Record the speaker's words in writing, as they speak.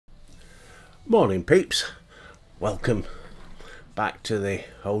Morning peeps, welcome back to the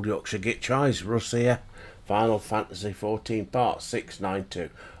Old Yorkshire Git Tries. Russ here, Final Fantasy 14 Part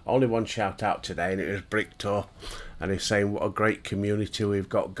 692. Only one shout out today and it was Bricktor, and he's saying what a great community we've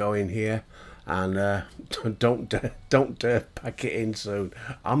got going here, and don't pack it in soon.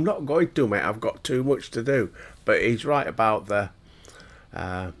 I'm not going to, mate, I've got too much to do, but he's right about the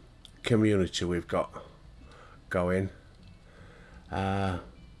community we've got going.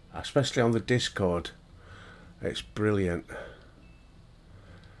 Especially on the Discord, it's brilliant.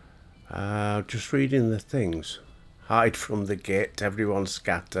 Just reading the things. Hide from the gate, everyone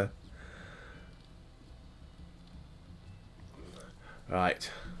scatter. Right,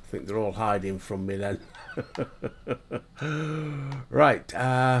 I think they're all hiding from me then. Right,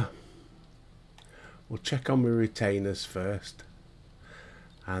 we'll check on my retainers first,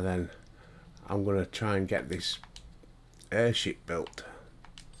 and then I'm going to try and get this airship built.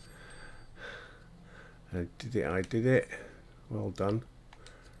 I did it. Well done.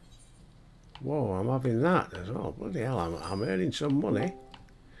 Whoa, I'm having that as well. Bloody hell, I'm earning some money.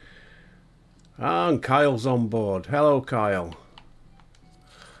 And Kyle's on board. Hello, Kyle.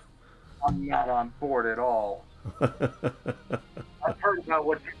 I'm not on board at all. I've heard about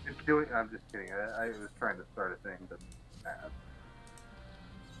what you've been doing. I'm just kidding. I was trying to start a thing, but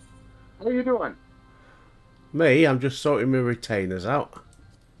how are you doing? Me, I'm just sorting my retainers out.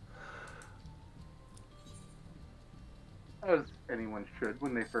 As anyone should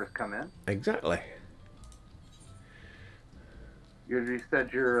when they first come in. Exactly. You usually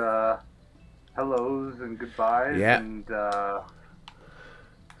said your hellos and goodbyes, yeah, and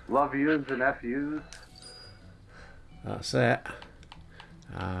love yous and F yous. That's it.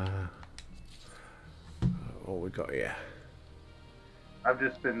 What we got here? I've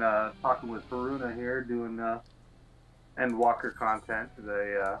just been talking with Varuna here, doing Endwalker content.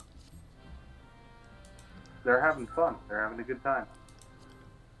 They're having fun. They're having a good time.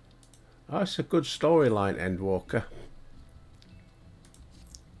 Oh, it's a good storyline, Endwalker.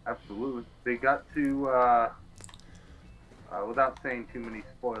 Absolutely. They got to, without saying too many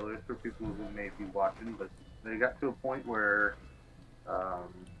spoilers for people who may be watching, but they got to a point where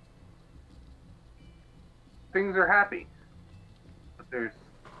things are happy. But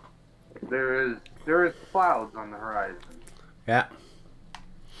there is clouds on the horizon. Yeah.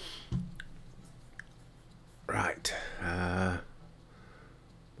 Right.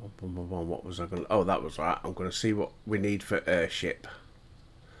 What was I going to... Oh, that was right. I'm going to see what we need for Airship.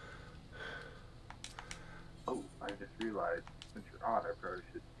 Oh, I just realized, since you're on, I probably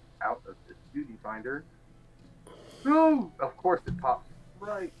should be out of this duty finder. No! Of course it pops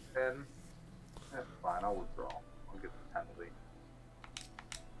right then. That's fine, I'll withdraw. I'll get the penalty.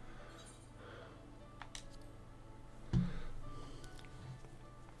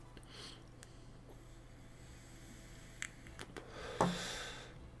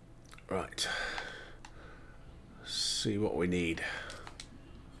 Right. Let's see what we need.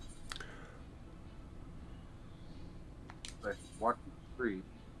 Like, watch the street.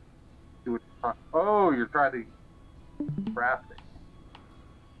 Do it. Oh, you're trying to craft it.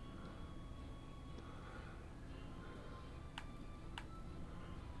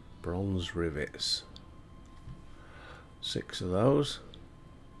 Bronze rivets. 6 of those.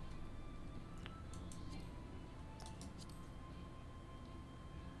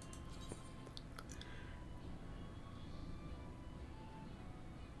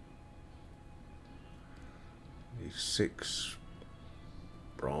 These 6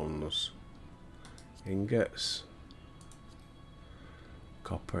 bronze ingots,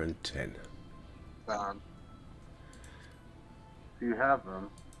 copper and tin. Do you have them?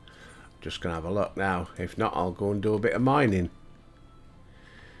 Just gonna have a look now. If not, I'll go and do a bit of mining.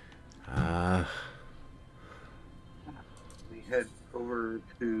 We head over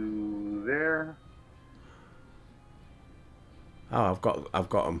to there. Oh, I've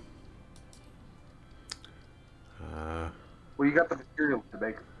got them. Well, you got the materials to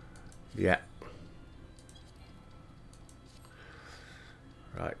make them. Yeah.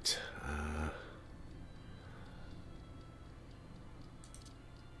 Right.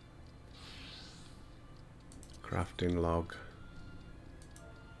 Crafting log.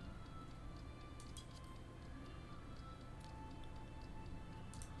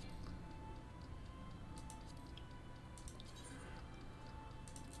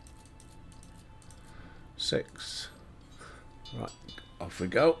 Six. Right, off we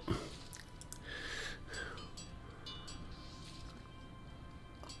go.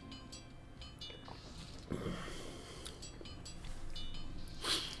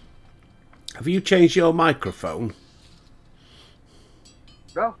 Have you changed your microphone?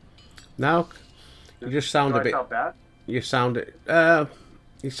 No. No, you just sound Do a I bit. sound bad? You sound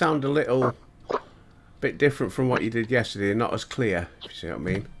you sound a little bit different from what you did yesterday. Not as clear. If you see what I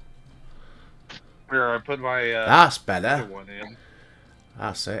mean. Here, I put my That's other better. one in.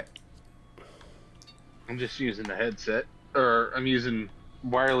 That's it. I'm just using the headset, or I'm using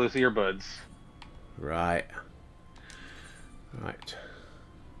wireless earbuds. Right. Right.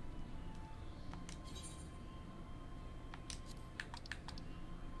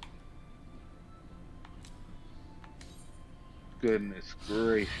 Goodness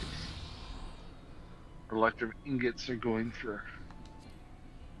gracious. Electric ingots are going for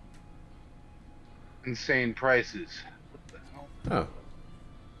insane prices. What the hell? Oh.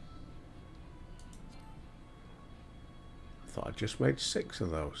 I thought I just made 6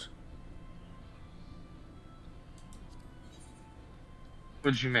 of those.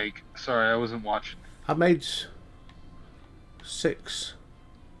 What'd you make? Sorry, I wasn't watching. I made 6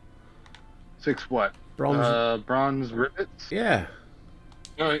 6 what? bronze. Bronze rivets? Yeah.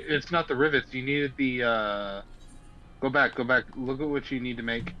 No, it's not the rivets. You needed the, Go back, go back. Look at what you need to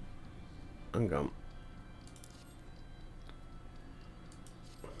make. Hang on.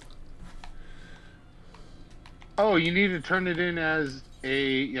 Oh, you need to turn it in as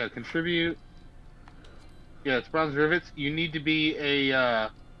a, yeah, contribute. Yeah, it's bronze rivets. You need to be a,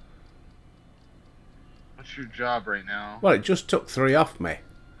 what's your job right now? Well, it just took 3 off me.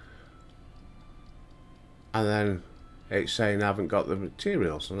 And then it's saying I haven't got the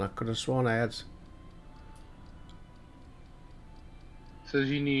materials, and I could have sworn I had. Says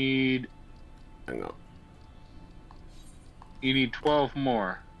you need Hang on. 12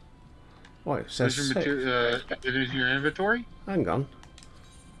 more. What, it says Where's your 6. it is your inventory? Hang on.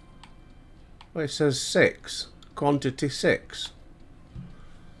 Well, it says 6. Quantity 6.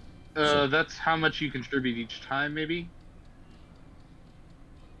 That's how much you contribute each time, maybe?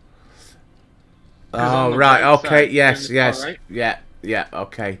 Oh, right, okay, side, yes, yes. right? Yeah,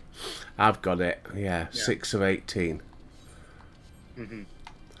 okay. I've got it. Yeah, 6 of 18. Mm-hmm.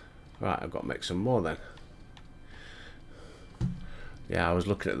 Right, I've got to make some more then. Yeah, I was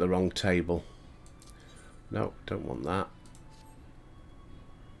looking at the wrong table. No, don't want that.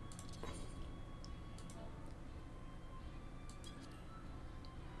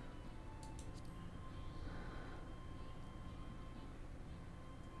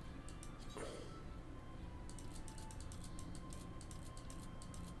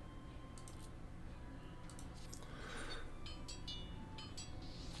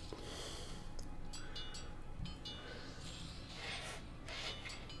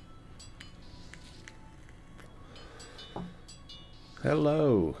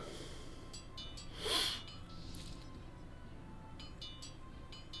 Hello.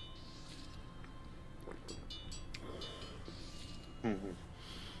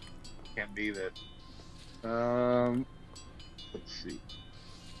 Can't be that. Let's see.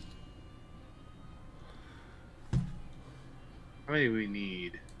 How many do we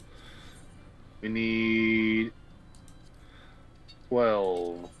need? We need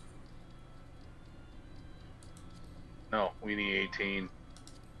 12. No, we need 18.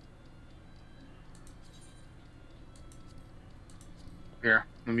 Here,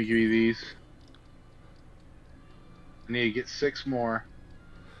 let me give you these. I need to get 6 more.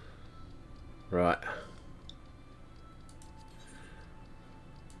 Right.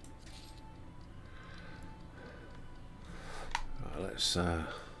 Right, let's oh,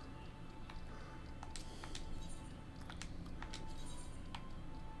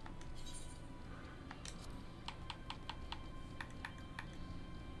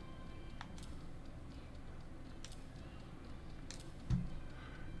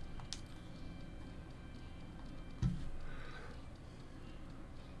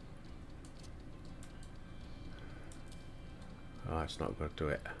 it's not going to do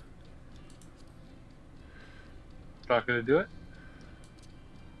it. Not gonna do it?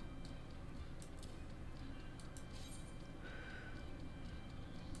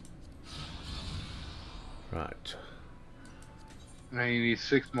 Right. Now you need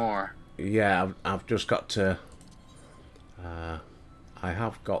 6 more. Yeah, I've just got to. I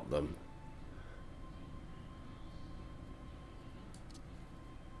have got them.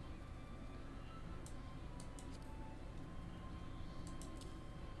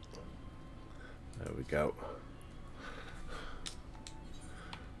 There we go.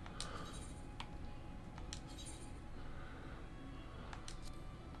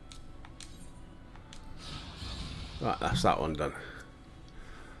 Right, that's that one done.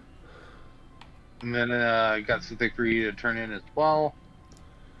 And then I got something for you to turn in as well.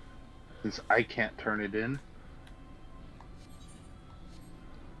 Since I can't turn it in.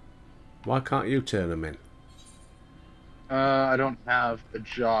 Why can't you turn them in? I don't have a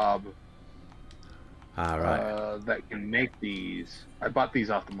job Ah, right. that can make these. I bought these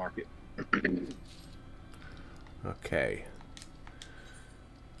off the market. Okay.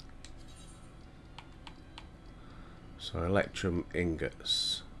 So electrum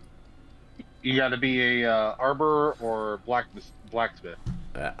ingots. You got to be a arbor or blacksmith.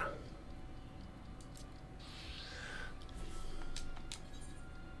 Yeah.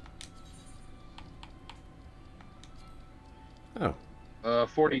 Oh.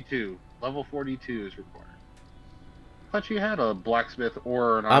 42. Level 42 is required. I thought you had a blacksmith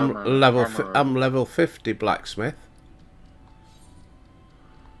or an I'm armor. I'm level 50 blacksmith.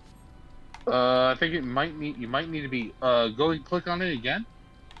 I think you might need to be go and click on it again.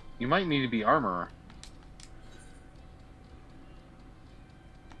 You might need to be armorer.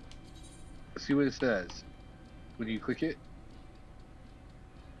 Let's see what it says. When you click it.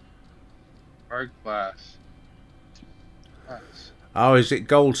 Hard class. Nice. Oh, is it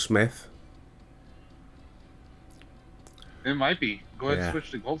goldsmith? It might be. Go ahead and Yeah.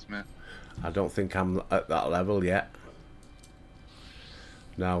 switch to goldsmith. I don't think I'm at that level yet.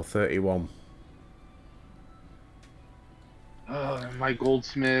 No, 31. My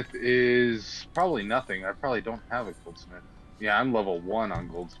goldsmith is probably nothing. I probably don't have a goldsmith. Yeah, I'm level 1 on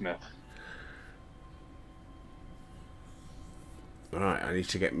goldsmith. Alright, I need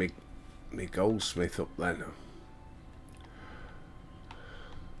to get me goldsmith up then.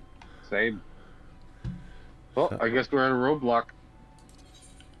 Same. Well, I guess we're at a roadblock.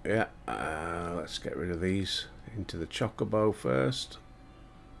 Yeah, let's get rid of these. Into the chocobo first.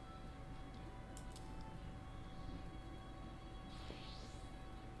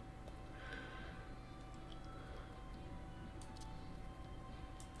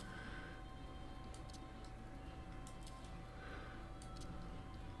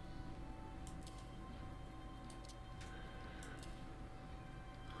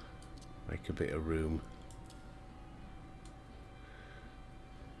 Make a bit of room.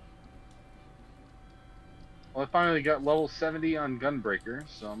 Well, I finally got level 70 on Gunbreaker,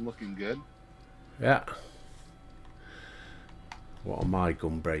 so I'm looking good. Yeah. What am I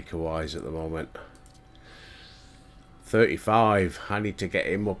gunbreaker wise at the moment? 35. I need to get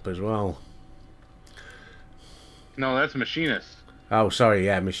him up as well. No, that's Machinist. Oh, sorry,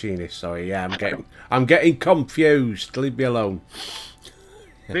 yeah, machinist. Sorry, yeah, I'm getting confused. Leave me alone.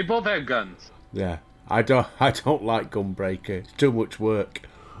 They both have guns. Yeah, I don't like gunbreaker. It's too much work.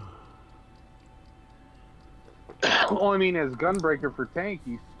 Well, I mean, as Gunbreaker for tank,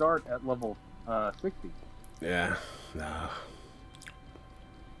 you start at level 60. Yeah, no,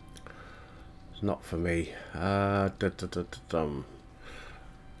 it's not for me. Right.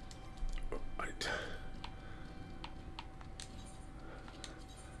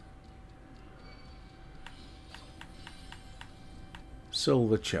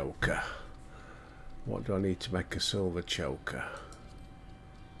 Silver choker. What do I need to make a silver choker?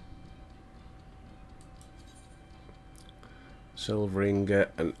 Silver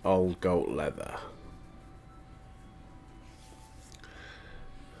ingot and old goat leather.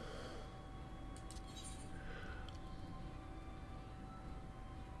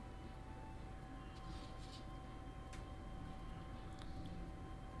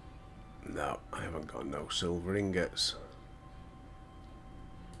 No, I haven't got no silver ingots.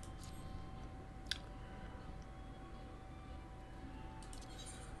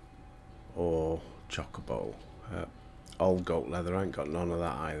 Or chocobo. Old goat leather, I ain't got none of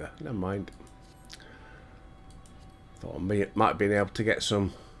that either. Never mind. Thought I might have been able to get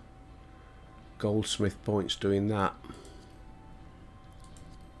some goldsmith points doing that.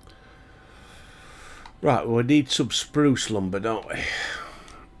 Right, well, we need some spruce lumber, don't we?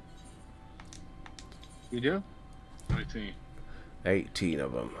 You do? Let me see. 18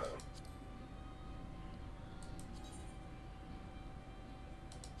 of them.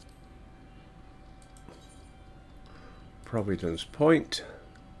 Providence Point.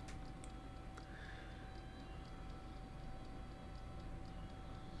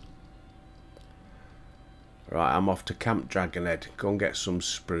 Right, I'm off to Camp Dragonhead. Go and get some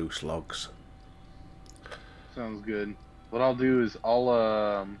spruce logs. Sounds good. What I'll do is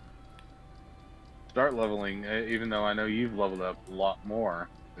I'll start leveling, even though I know you've leveled up a lot more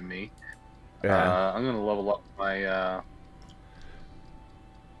than me. Yeah. I'm gonna level up my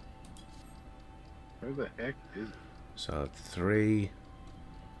where the heck is it? So three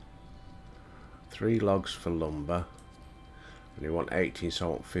logs for lumber. And you want 18, so I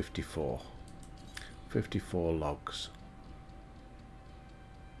want 54. 54 logs.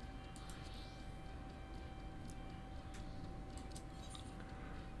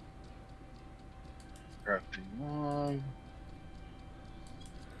 Crafting log.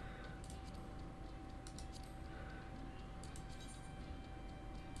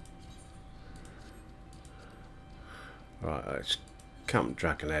 Right, let's Camp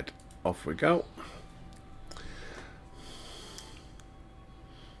Dragonhead. Off we go.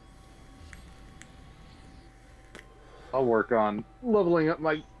 I'll work on leveling up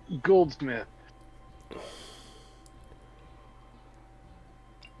my goldsmith.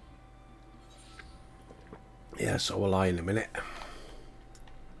 Yeah, so will I in a minute.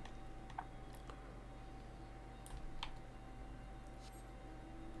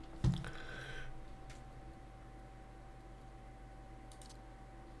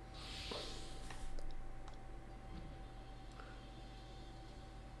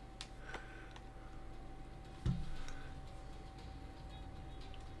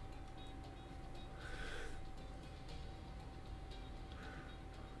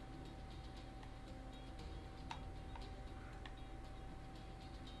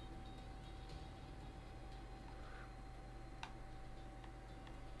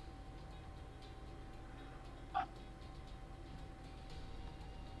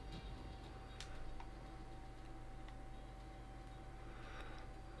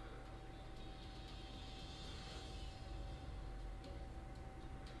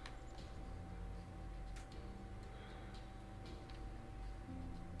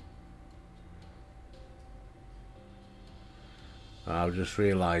 I've just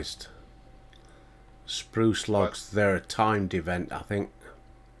realised spruce logs, they're a timed event, I think.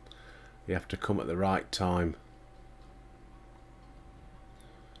 You have to come at the right time.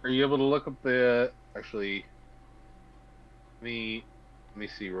 Are you able to look up the... Actually, let me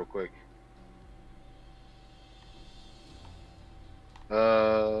see real quick.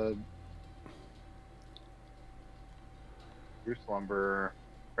 Spruce lumber,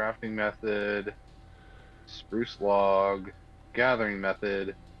 crafting method, spruce log, gathering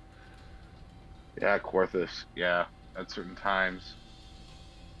method. Yeah, Quarthus. Yeah, at certain times.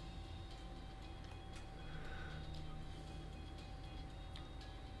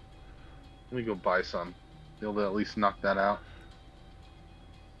 Let me go buy some. Be able to at least knock that out.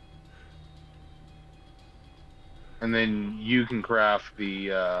 And then you can craft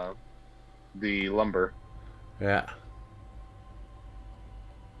the lumber. Yeah.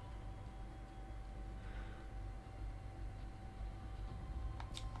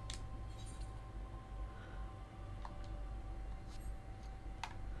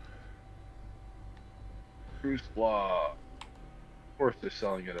 Spruce log. Of course, they're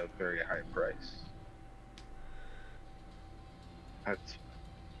selling it at a very high price. That's...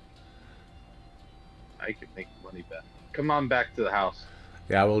 I can make money back. Come on back to the house.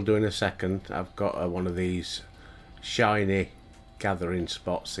 Yeah, I will do in a second. I've got one of these shiny gathering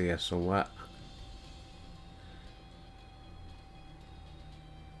spots here somewhere.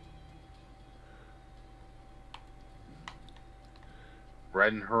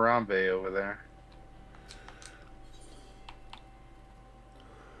 Red and Harambe over there.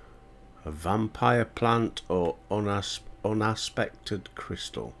 A vampire plant or unaspected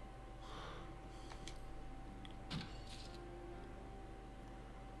crystal.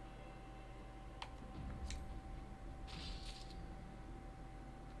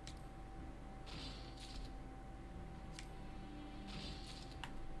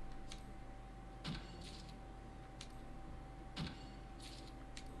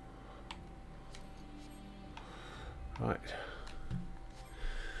 Right.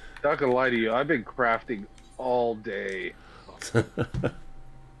 Not gonna lie to you, I've been crafting all day.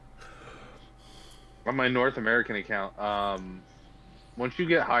 On my North American account. Once you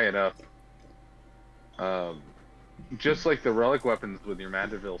get high enough, just like the relic weapons with your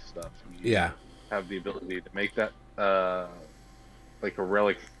Mandeville stuff, you Yeah. have the ability to make that like a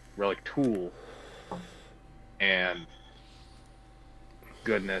relic tool. And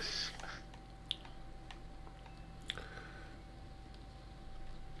goodness,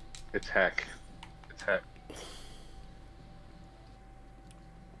 it's heck. It's heck.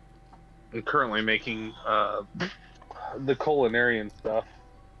 I'm currently making the culinarian stuff,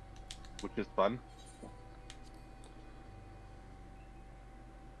 which is fun.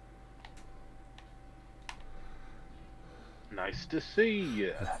 Nice to see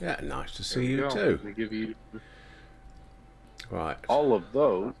you. Yeah, nice to There see we you go. too. Let me give you Right. all of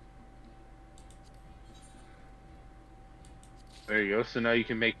those. There you go. So now you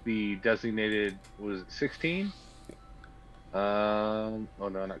can make the designated, was it 16? Oh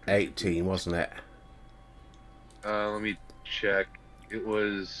no, not 18, wasn't it? Let me check. It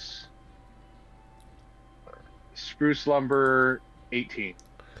was spruce lumber 18.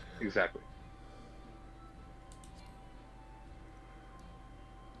 Exactly.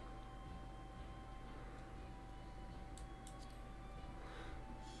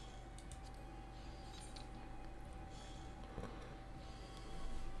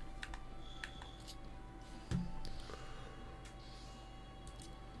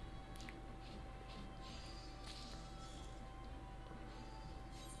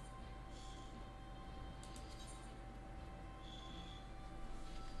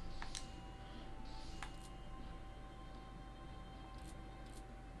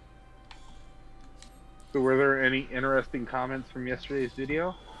 So were there any interesting comments from yesterday's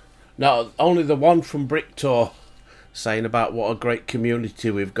video? No, only the one from Bricktor saying about what a great community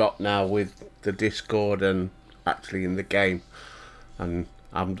we've got now with the Discord and actually in the game. And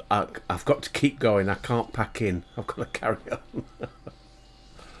I've got to keep going. I can't pack in. I've got to carry on.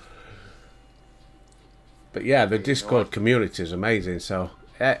 But yeah, the Discord community is amazing. So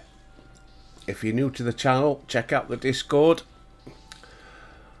yeah, if you're new to the channel, check out the Discord.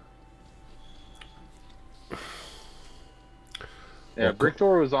 Yeah,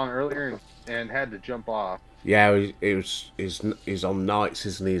 Bricktor was on earlier and had to jump off. Yeah, he's on nights,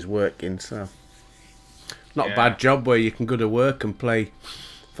 isn't he? He's working, so not Yeah. a bad job where you can go to work and play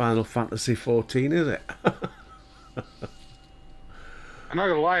Final Fantasy 14, is it? I'm not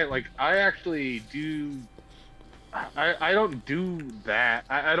gonna lie, like I actually do. I don't do that.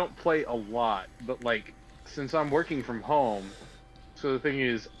 I don't play a lot, but like since I'm working from home, so the thing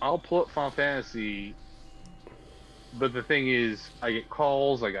is, I'll pull up Final Fantasy. But the thing is, I get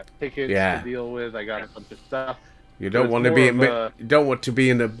calls, I got tickets to deal with, I got a bunch of stuff. You don't want to be you don't want to be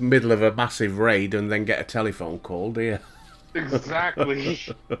in the middle of a massive raid and then get a telephone call, do you? Exactly.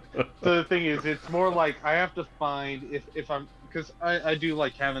 So the thing is, it's more like I have to find if I'm because I do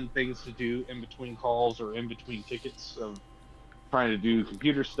like having things to do in between calls or in between tickets of trying to do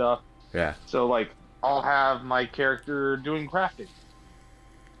computer stuff. Yeah. So like I'll have my character doing crafting.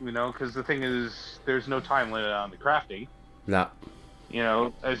 You know, because the thing is, there's no time limit on the crafting. No. You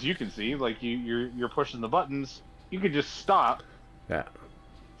know, as you can see, like you're pushing the buttons, you could just stop. Yeah.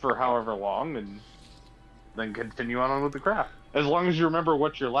 For however long, and then continue on with the craft. As long as you remember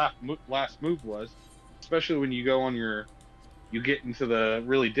what your last move was, especially when you go on you get into the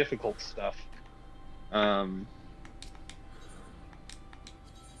really difficult stuff.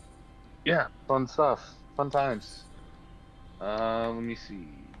 Yeah, fun stuff, fun times. Let me see.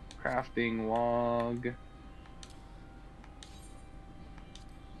 Crafting log.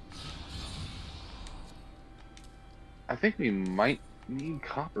 I think we might need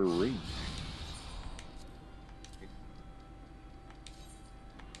copper rings.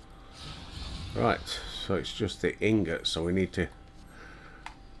 Right, so it's just the ingot, so we need to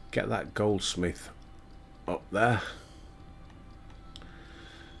get that goldsmith up there.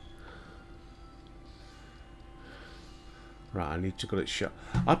 Right, I need to go to shop.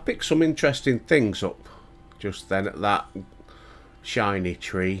 I picked some interesting things up just then at that shiny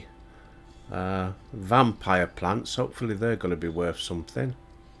tree. Vampire plants, hopefully they're going to be worth something.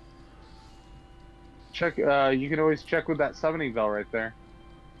 Check, you can always check with that summoning bell right there.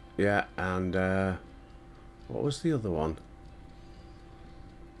 Yeah, and what was the other one?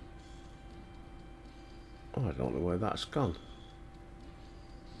 Oh, I don't know where that's gone.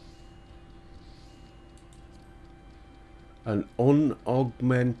 An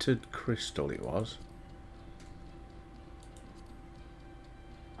unaugmented crystal it was.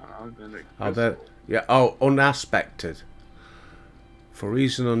 Oh, there, yeah. Oh, unaspected. For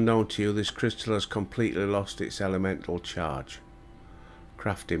reason unknown to you, this crystal has completely lost its elemental charge.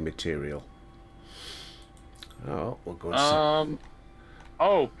 Crafting material. Oh, we'll go and see.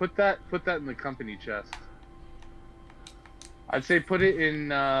 Oh, put that in the company chest. I'd say put it in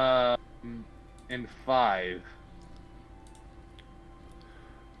 5.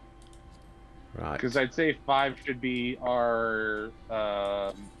 Right. Because I'd say 5 should be our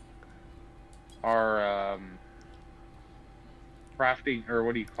crafting, or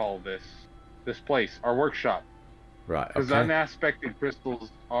what do you call this place, our workshop. Right. Because okay. unaspected crystals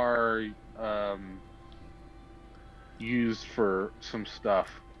are used for some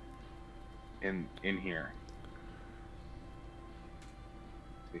stuff in here.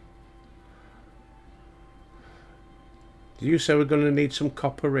 Did you say we're going to need some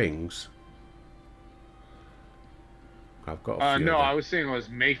copper rings? I've got a few. No, I was saying I was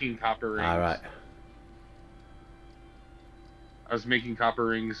making copper rings. All right. I was making copper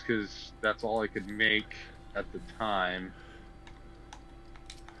rings because that's all I could make at the time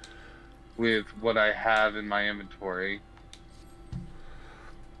with what I have in my inventory.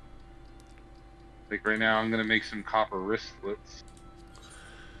 Like right now, I'm gonna make some copper wristlets.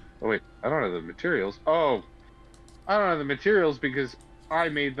 Oh wait, I don't have the materials. Oh, I don't have the materials because I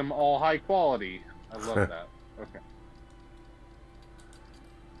made them all high quality. I love that. Okay.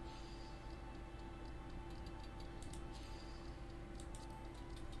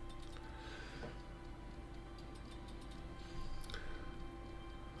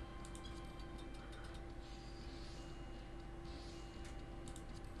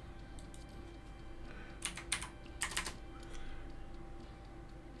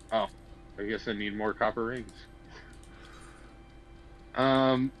 Oh, I guess I need more copper rings.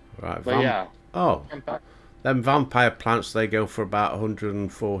 Right, but yeah, Oh, Impact. them vampire plants, they go for about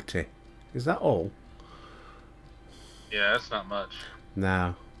 140. Is that all? Yeah, that's not much.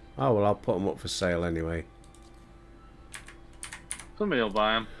 No. Oh, well, I'll put them up for sale anyway. Somebody will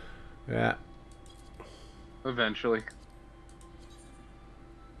buy them Yeah. eventually.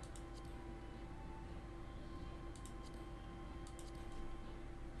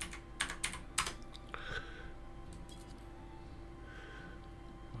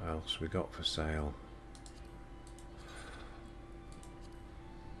 What else we got for sale?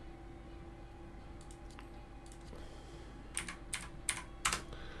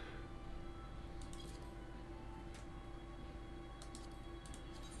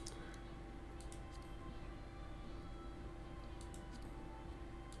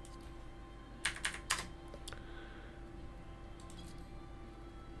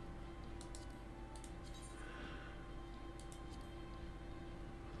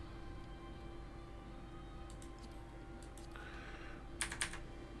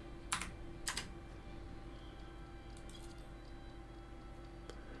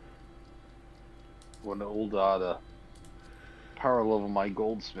 Want to old power level my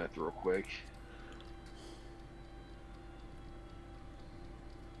goldsmith real quick.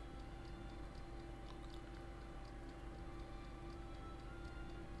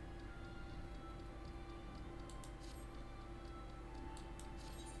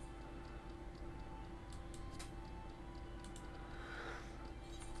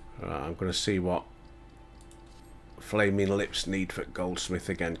 Right, I'm going to see what Flaming Lips need for Goldsmith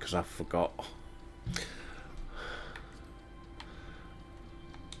again, because I forgot.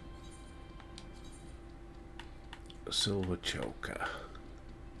 Silver choker.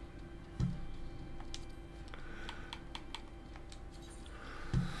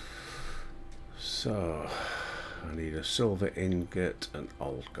 So I need a silver ingot and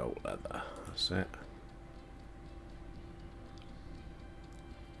old gold leather. That's it.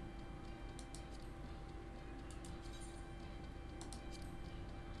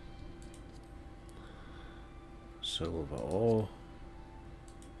 Silver ore.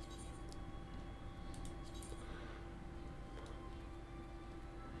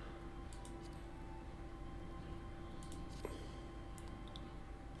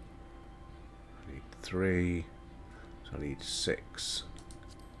 I need 3, so I need 6.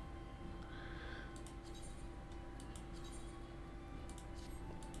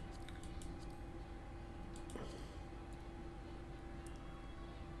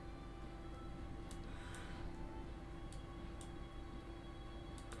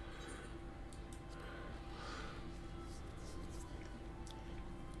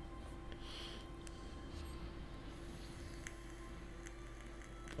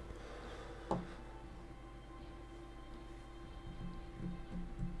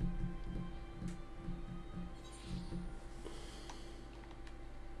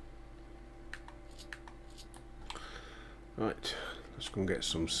 Right, let's go and get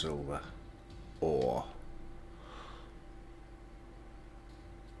some silver ore.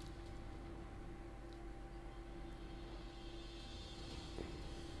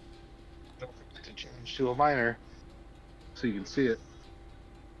 Don't forget to change to a miner so you can see it.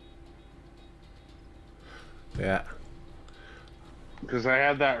 Yeah. Because I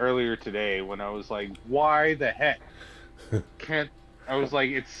had that earlier today when I was like, why the heck can't I was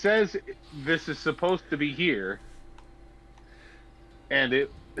like, it says this is supposed to be here, and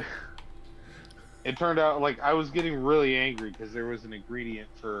it turned out like I was getting really angry because there was an ingredient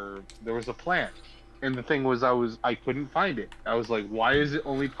there was a plant, and the thing was I couldn't find it. I was like, why is it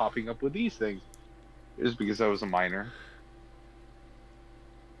only popping up with these things? It was because I was a miner.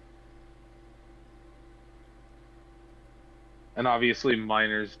 And obviously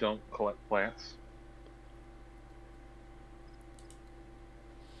miners don't collect plants.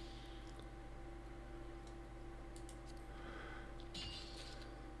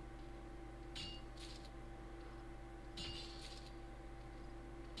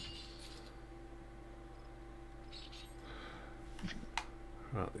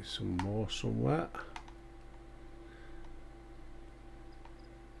 Right, there's some more somewhere.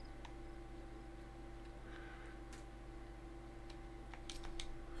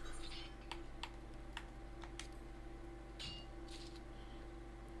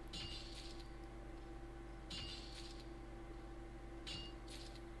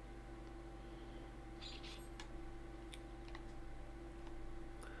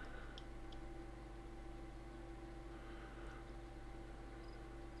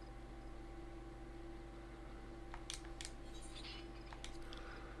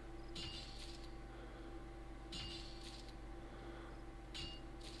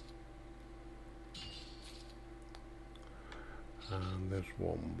 And there's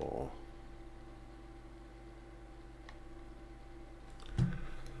one more.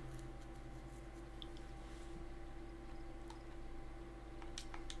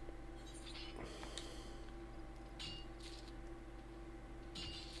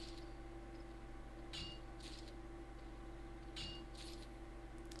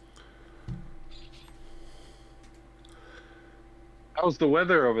 How's the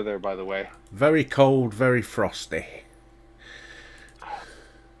weather over there, by the way? Very cold, very frosty.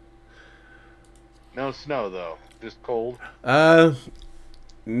 No snow, though. Just cold. Not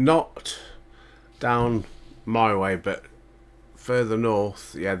down my way, but further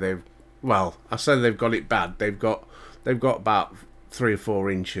north, yeah, well, I say they've got it bad. They've got about 3 or 4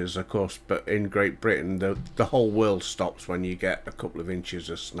 inches, of course, but in Great Britain, the whole world stops when you get a couple of inches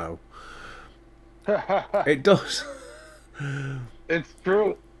of snow. It does. It's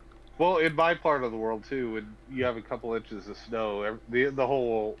true. Well, in my part of the world too, when you have a couple inches of snow, the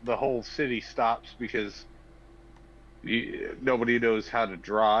whole city stops because nobody knows how to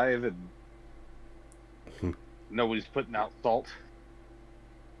drive and nobody's putting out salt.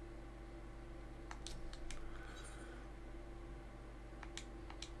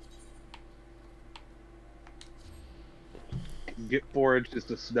 Get 4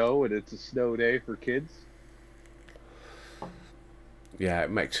 inches of snow and it's a snow day for kids. Yeah,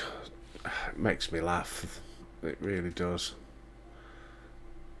 it makes me laugh. It really does.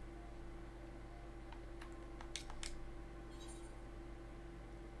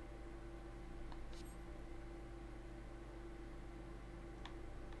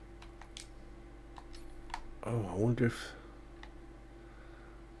 Oh, I wonder if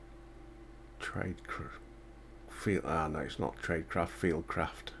no, it's not Tradecraft,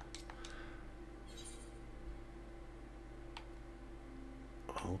 Fieldcraft.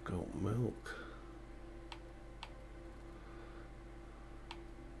 I'll go milk.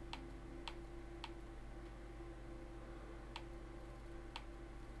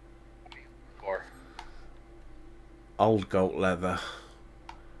 Or Old goat leather.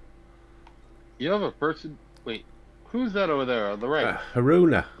 you have a person. Wait, who's that over there on the right?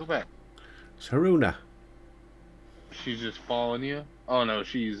 Haruna. Go back. It's Haruna. She's just following you. Oh no,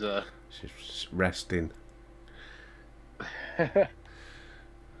 she's She's resting.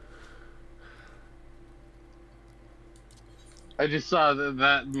 I just saw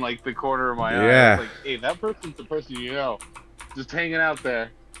that in like the corner of my eye. Yeah. I was like, hey, that person's the person you know, just hanging out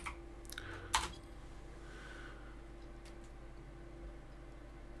there.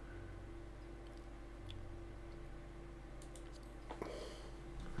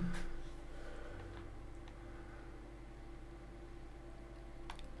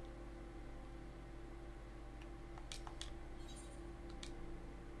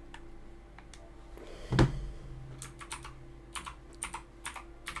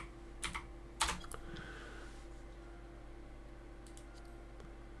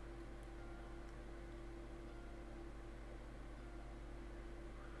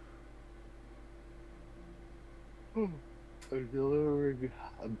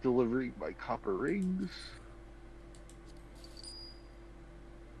 I'm delivering my copper rings.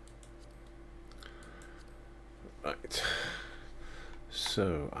 Right.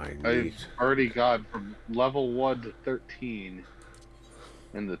 So I've need. already got from level 1 to 13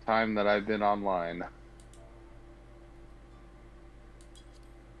 in the time that I've been online.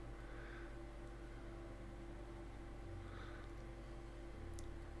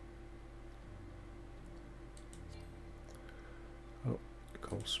 Oh,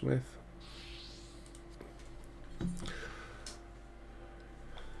 goldsmith.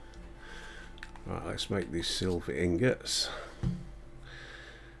 Right, let's make these silver ingots.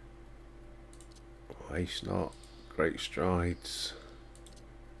 Ace knot, great strides.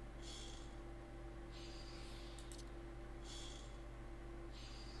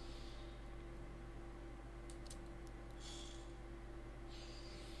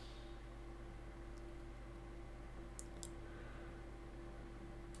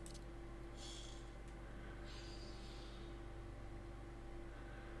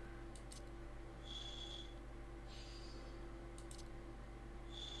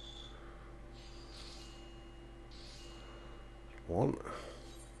 One.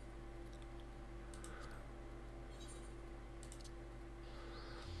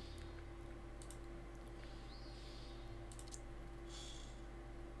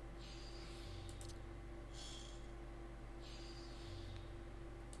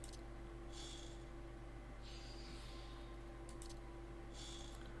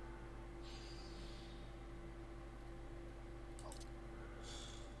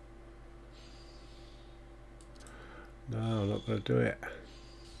 No, not not going to do it.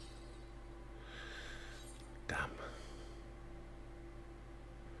 Damn.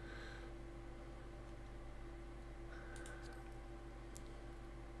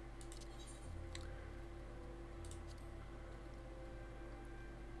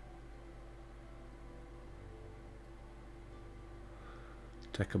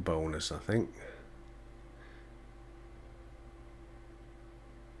 Take a bonus, I think.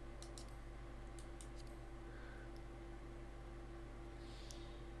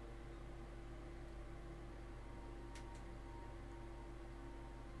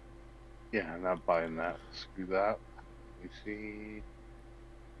 Yeah, I'm not buying that. Screw that. Let me see.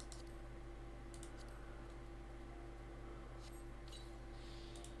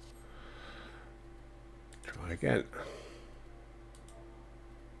 Try again.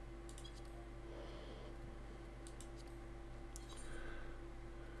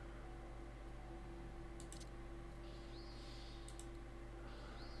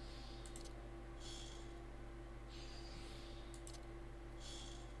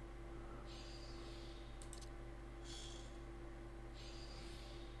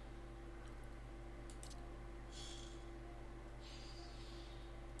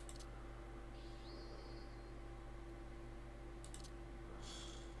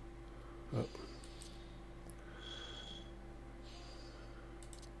 Oh.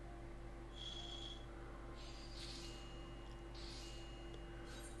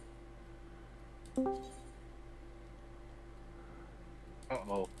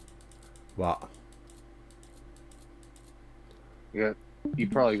 Uh-oh. What? You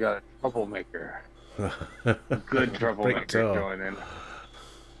probably got a troublemaker. Good troublemaker Bricktor. joining.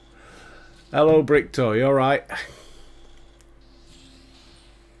 Hello, Bricktor. You all right?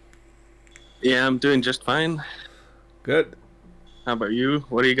 Yeah, I'm doing just fine. Good. How about you?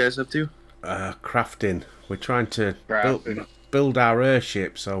 What are you guys up to? Crafting. We're trying to Crafting. build our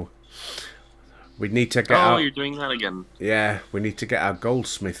airship, so we need to get Oh, our... you're doing that again. Yeah, we need to get our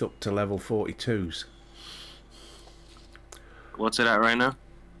goldsmith up to level 42s. What's it at right now?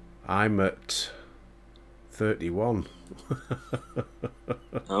 I'm at 31.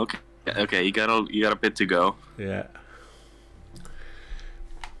 Okay. Okay, you got a bit to go. Yeah.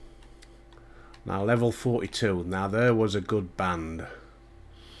 Now level 42. Now there was a good band.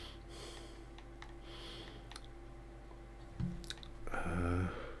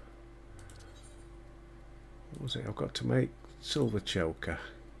 What was it? I've got to make silver choker.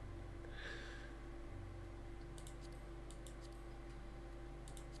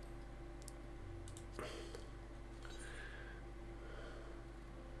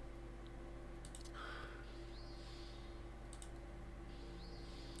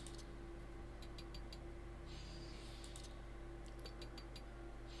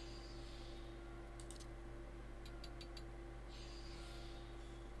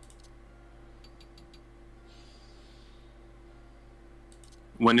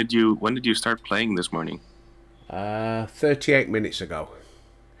 When did you start playing this morning? 38 minutes ago.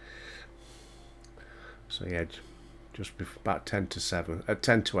 So yeah, just about 10 to 7.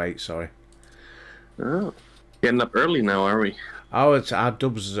 10 to 8, sorry. Oh, getting up early now, are we? Oh, our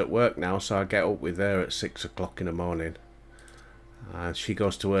Dubs is at work now, so I get up with her at 6 o'clock in the morning. And she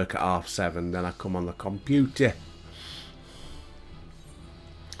goes to work at 7:30, then I come on the computer.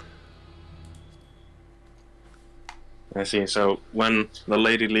 I see. So when the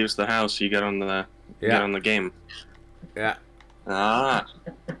lady leaves the house, you get on the game. Yeah. Ah.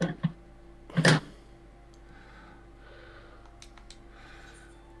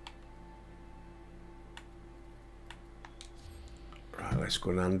 Right, let's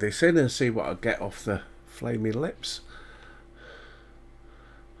go and hand this in and see what I get off the flaming lips.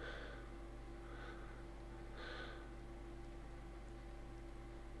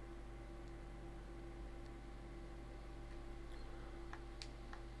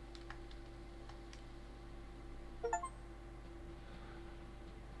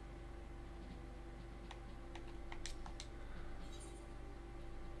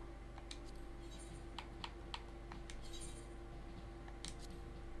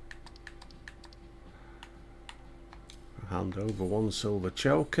 Hand over 1 silver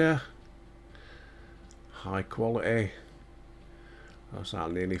choker. High quality. That's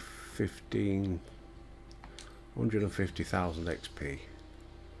that, nearly 150,000 XP.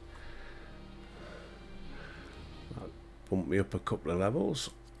 That bumped me up a couple of levels.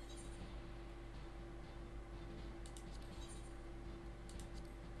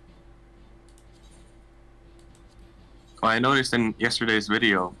 Well, I noticed in yesterday's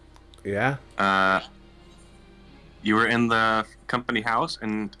video, Yeah. you were in the company house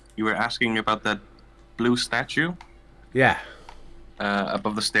and you were asking about that blue statue. Yeah.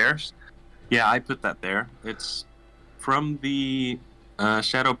 Above the stairs. Yeah, I put that there. It's from the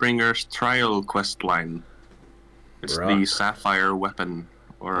Shadowbringers trial quest line. It's Right. the Sapphire weapon,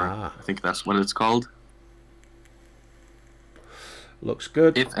 or Ah. I think that's what it's called. Looks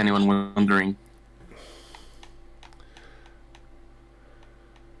good. If anyone was wondering.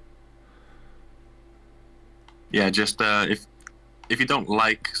 Yeah, just if you don't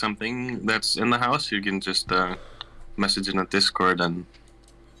like something that's in the house, you can just message in a Discord and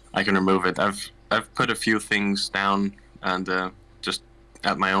I can remove it. I've put a few things down and just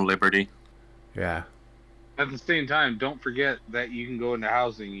at my own liberty. Yeah. At the same time, don't forget that you can go into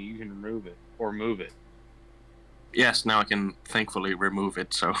housing and you can remove it or move it. Yes, now I can thankfully remove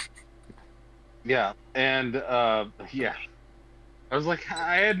it. So Yeah, and yeah, I was like,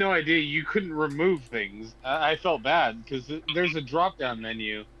 I had no idea you couldn't remove things. I felt bad because there's a drop-down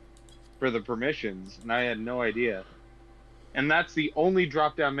menu for the permissions, and I had no idea. And that's the only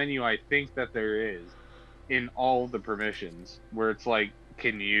drop-down menu I think that there is in all the permissions, where it's like,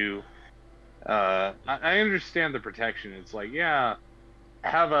 can you? I understand the protection. It's like, yeah,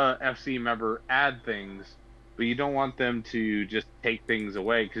 have a FC member add things, but you don't want them to just take things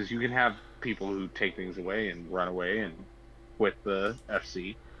away, because you can have people who take things away and run away and quit the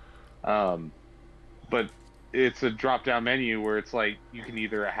FC. But it's a drop down menu where it's like you can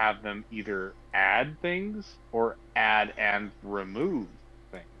either have them either add things or add and remove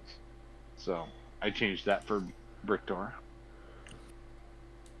things. So I changed that for Brickdoor.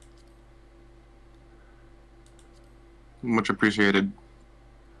 much appreciated.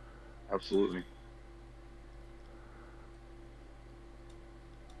 Absolutely.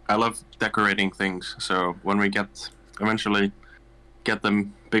 I love decorating things, so when we eventually get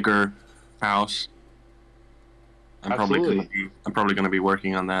them bigger house, I'm probably gonna be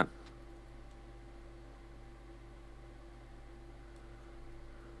working on that.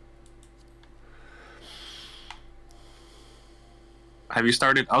 Have you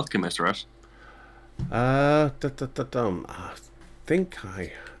started Alchemist, Russ? I think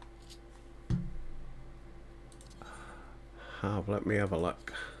I have. Let me have a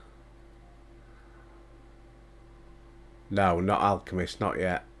look. No, not Alchemist, not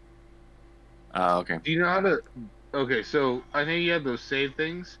yet. Okay. Do you know how to? Okay, so I know you have those save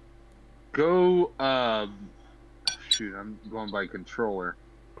things. Go. Shoot, I'm going by controller.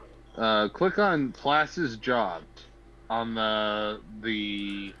 Click on classes jobs on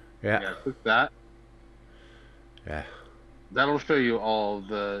the. Yeah. Click that. Yeah. That'll show you all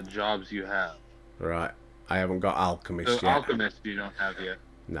the jobs you have. Right. I haven't got Alchemist So yet. Alchemist you don't have yet.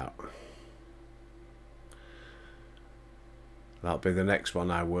 No. That'll be the next one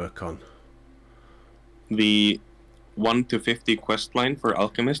I work on. The 1 to 50 quest line for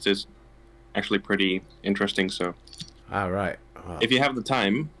Alchemist is actually pretty interesting, so... Right. Well, if you have the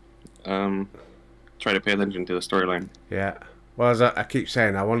time, try to pay attention to the storyline. Yeah. Well, as I keep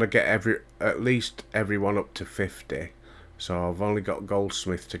saying, I want to get at least everyone up to 50. So I've only got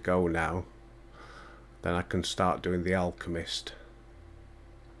Goldsmith to go now. Then I can start doing the Alchemist.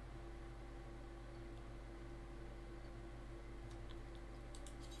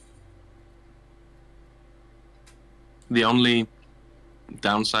 The only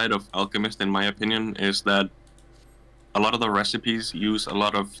downside of Alchemist, in my opinion, is that a lot of the recipes use a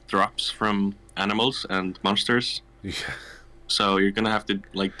lot of drops from animals and monsters. Yeah. So you're gonna have to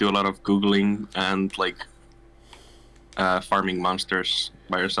do a lot of googling and farming monsters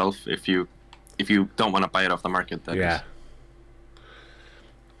by yourself if you don't want to buy it off the market. That is.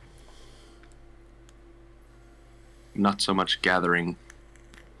 Not so much gathering.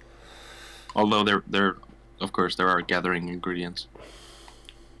 Although there of course there are gathering ingredients.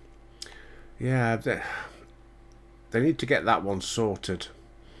 Yeah, they need to get that one sorted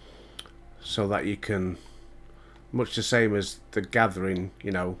so that you can, much the same as the gathering,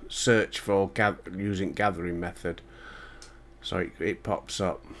 search for using gathering method. So it pops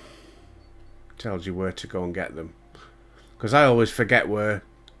up, tells you where to go and get them. Because I always forget where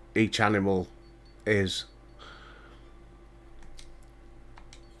each animal is.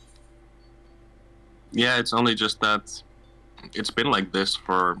 Yeah, it's only just that it's been like this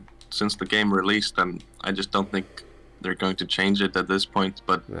since the game released, and I just don't think they're going to change it at this point,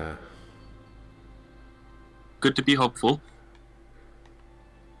 but good to be hopeful.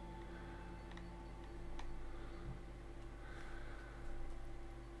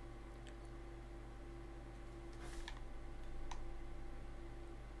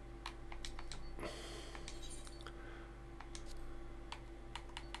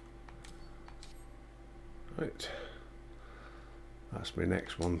 Right, that's my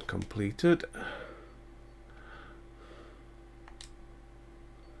next one completed.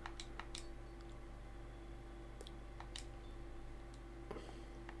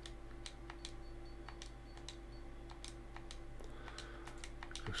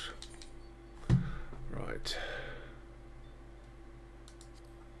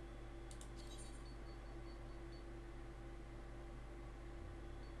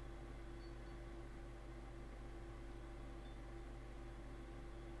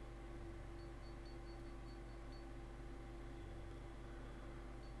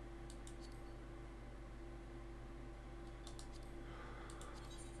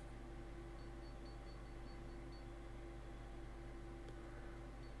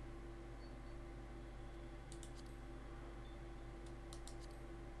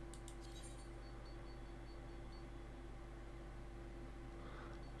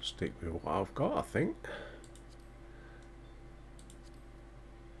 Stick with what I've got, I think.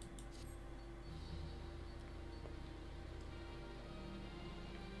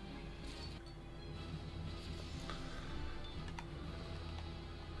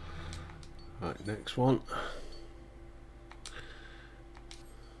 Right, next one.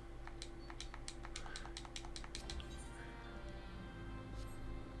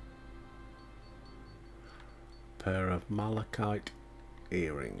 Pair of malachite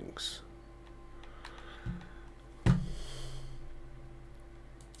earrings.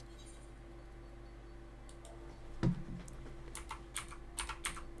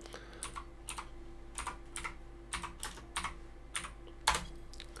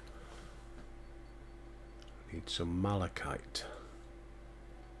 Need some malachite.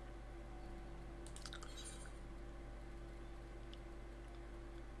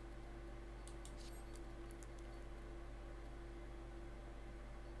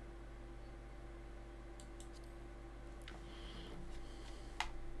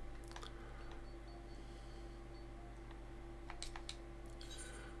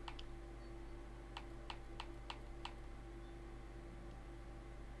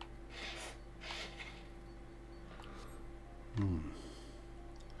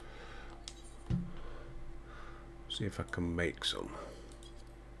 See if I can make some.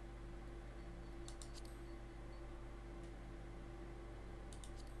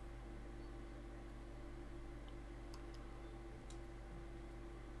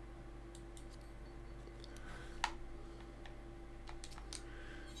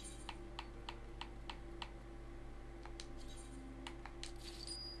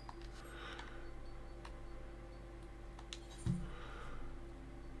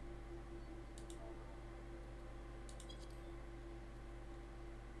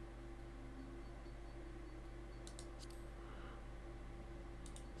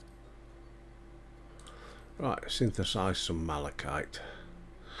 Right, synthesize some malachite.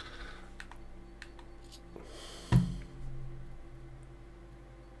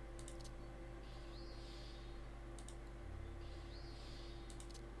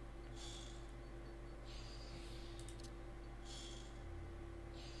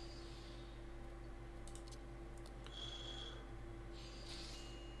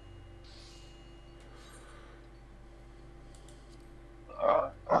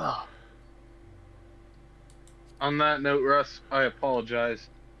 On that note, Russ, I apologize.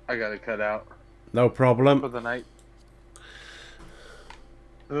 I gotta cut out No for problem. the night.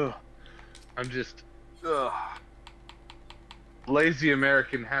 Ugh. I'm just... Ugh. Lazy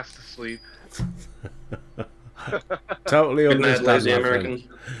American has to sleep. Totally Good night, understand, lazy my American.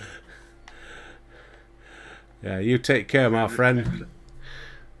 friend. Yeah, you take care, my friend.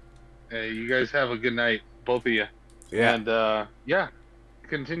 Hey, you guys have a good night, both of you. Yeah. And, yeah,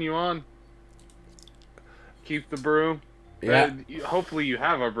 continue on. Keep the brew. Yeah. Hopefully you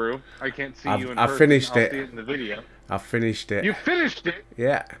have a brew. I can't see you in I person. finished I'll it. see it in the video. I finished it. You finished it?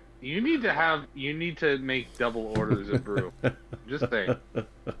 Yeah. You need to make double orders of brew. Just saying.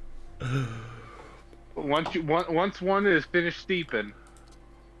 Once one is finished steeping,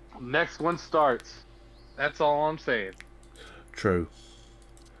 next one starts. That's all I'm saying. True.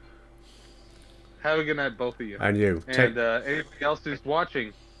 Have a good night, both of you. And you. And anybody else who's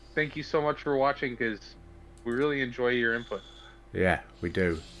watching, thank you so much for watching, because we really enjoy your input. Yeah, we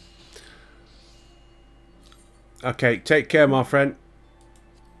do. Okay, take care, my friend.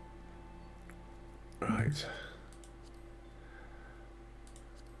 Right.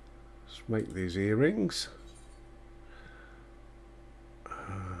 Let's make these earrings.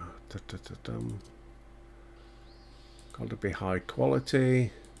 Got to be high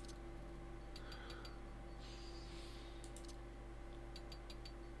quality.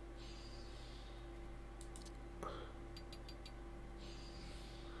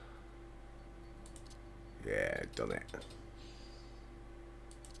 Yeah, done it.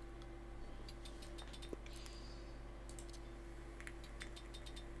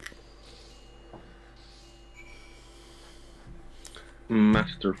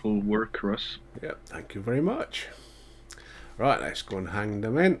 Masterful work, Russ. Yep, thank you very much. Right, let's go and hang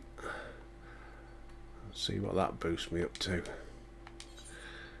them in. Let's see what that boosts me up to.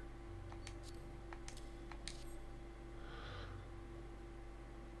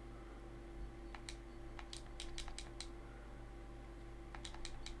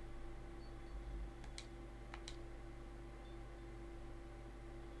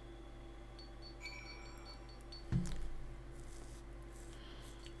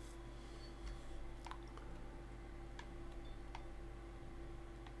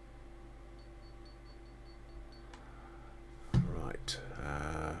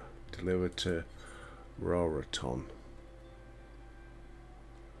 delivered to Roriton.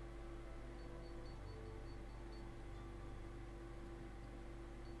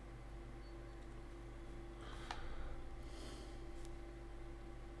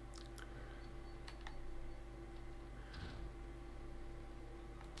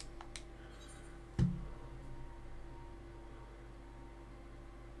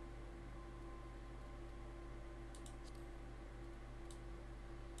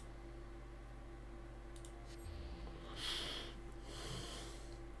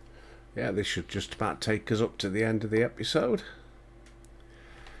 Yeah, this should just about take us up to the end of the episode.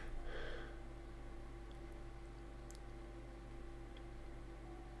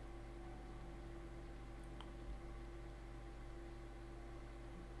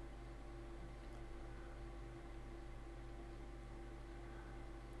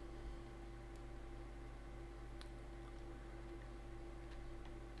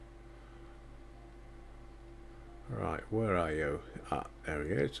 Right, where are you? Ah, there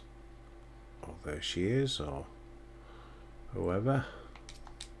he is. Oh, there she is, or whoever.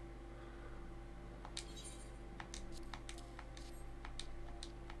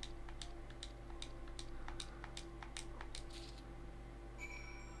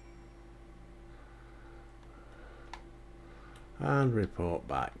 And report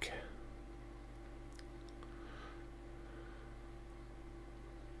back.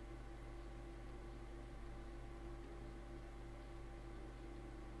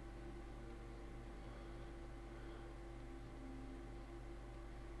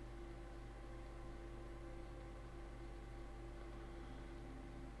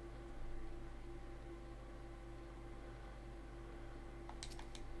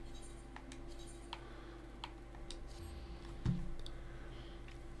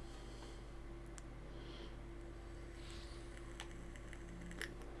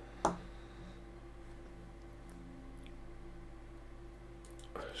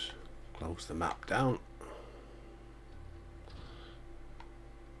 Close the map down.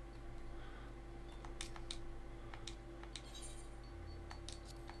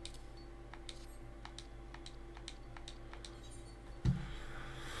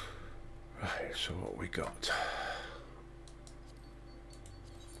 Right, so what we got?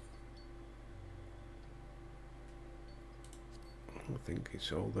 I think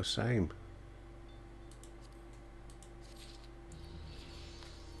it's all the same.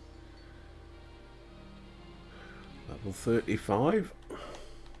 Level 35.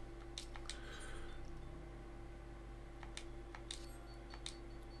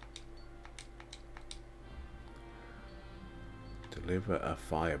 Deliver a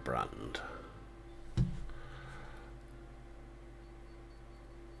firebrand.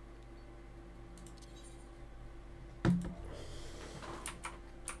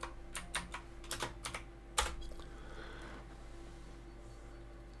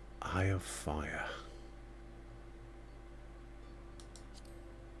 Eye of fire.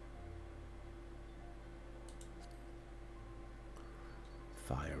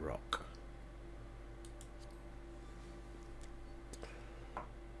 Fire rock.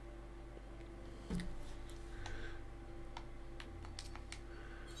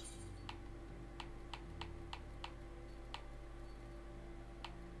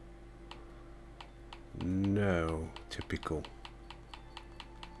 No, typical.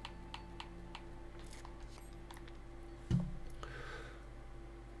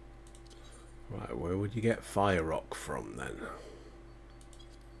 Right, where would you get fire rock from then?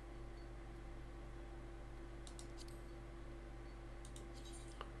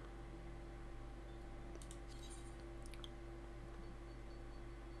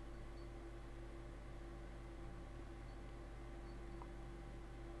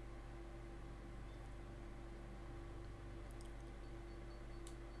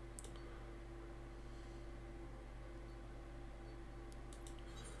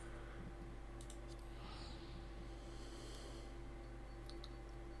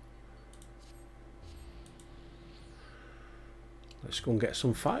 Let's go and get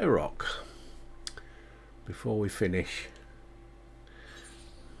some fire rock before we finish.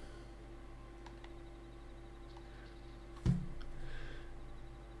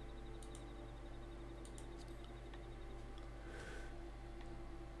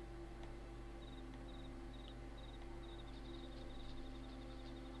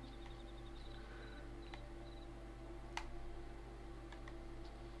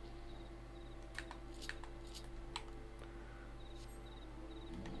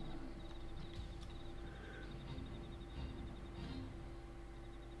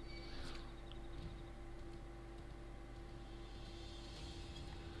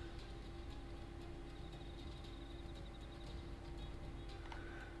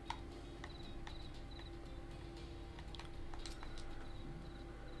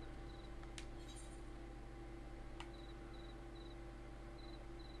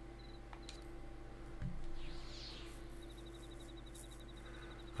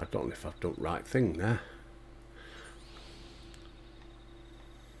 I don't know if I've done the right thing there.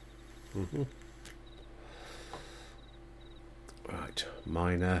 Right,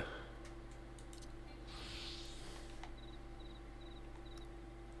 minor.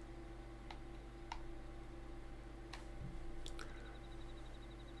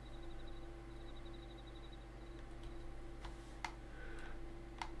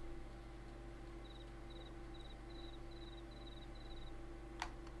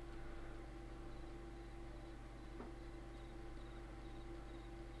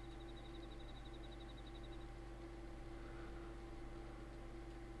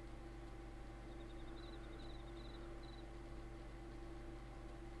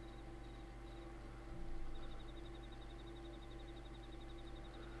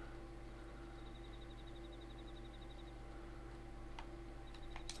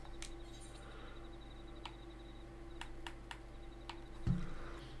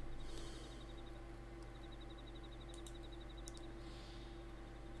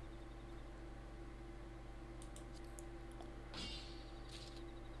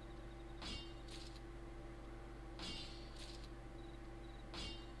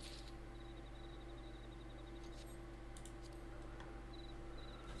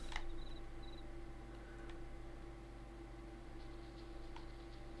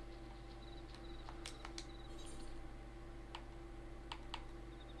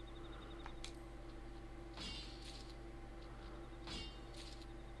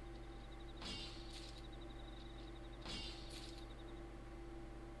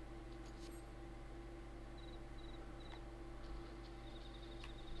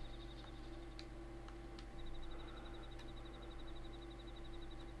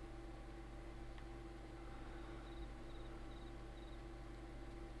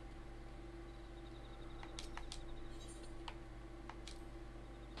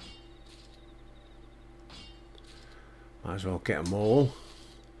 Might as well get them all.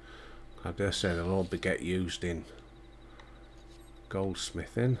 I dare say they'll all be get used in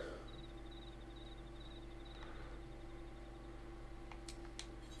goldsmithing.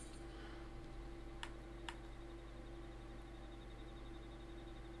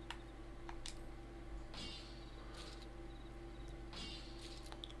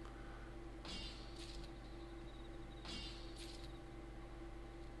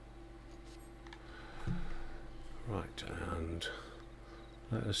 Right, and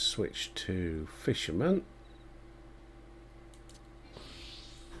let us switch to fisherman.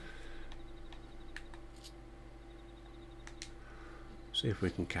 See if we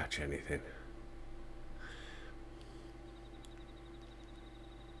can catch anything.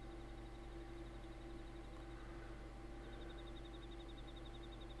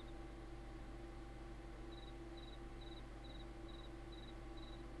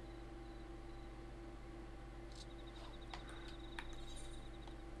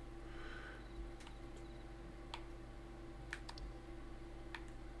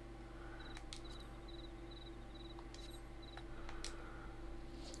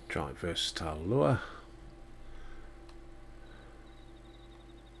 Try versatile lure.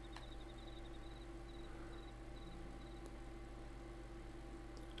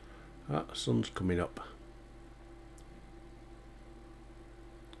 Ah, sun's coming up.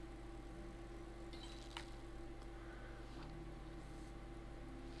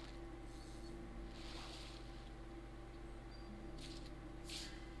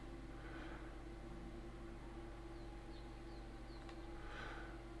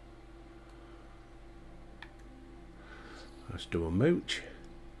 Let's do a mooch.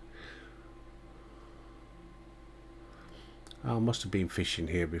 Oh, I must have been fishing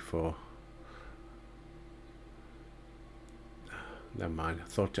here before. Never mind. I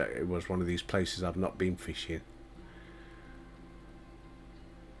thought it was one of these places I've not been fishing.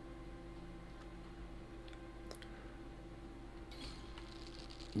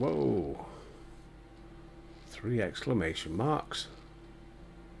 Whoa. 3 exclamation marks.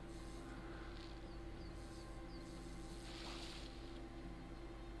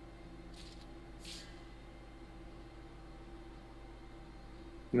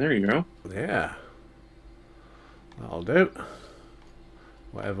 There you go. Yeah. That'll do.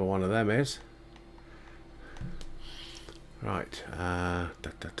 Whatever one of them is. Right.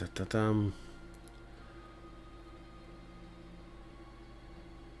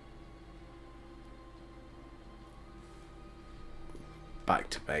 Back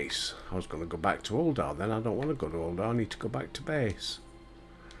to base. I was going to go back to Uldar, then I don't want to go to Uldar. I need to go back to base.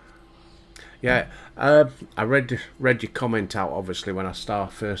 Yeah, I read your comment out obviously when I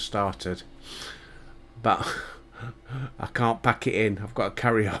first started, but I can't pack it in. I've got to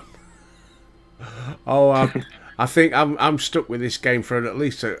carry on. Oh, I think I'm stuck with this game for at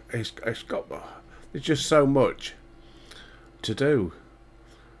least it's got. There's just so much to do,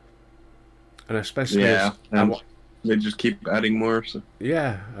 and especially they just keep adding more. So.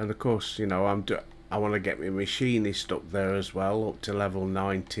 Yeah, and of course, you know, I want to get my machinist up there as well, up to level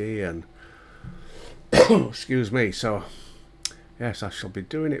 90, and excuse me. So yes, I shall be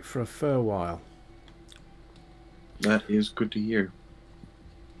doing it for a fair while. That is good to hear.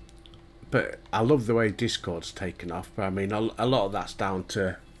 But I love the way Discord's taken off. But I mean, a lot of that's down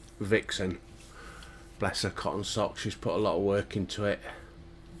to Vixen. Bless her cotton socks. She's put a lot of work into it.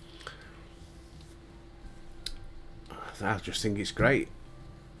 I just think it's great.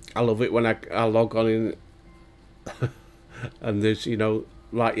 I love it when I log on in and there's, you know,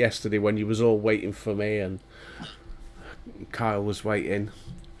 like yesterday when you was all waiting for me and Kyle was waiting.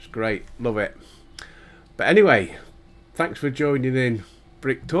 It's great. Love it. But anyway, thanks for joining in,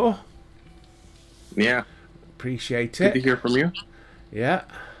 Brick Tour. Yeah. Appreciate it. Good to hear from you. Yeah.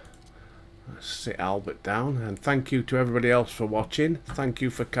 Let's sit Albert down. And thank you to everybody else for watching. Thank you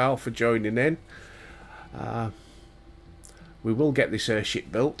for Carl for joining in. We will get this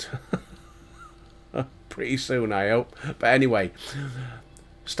airship built. Pretty soon, I hope. But anyway,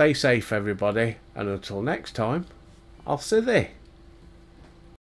 stay safe, everybody. And until next time, I'll see thee.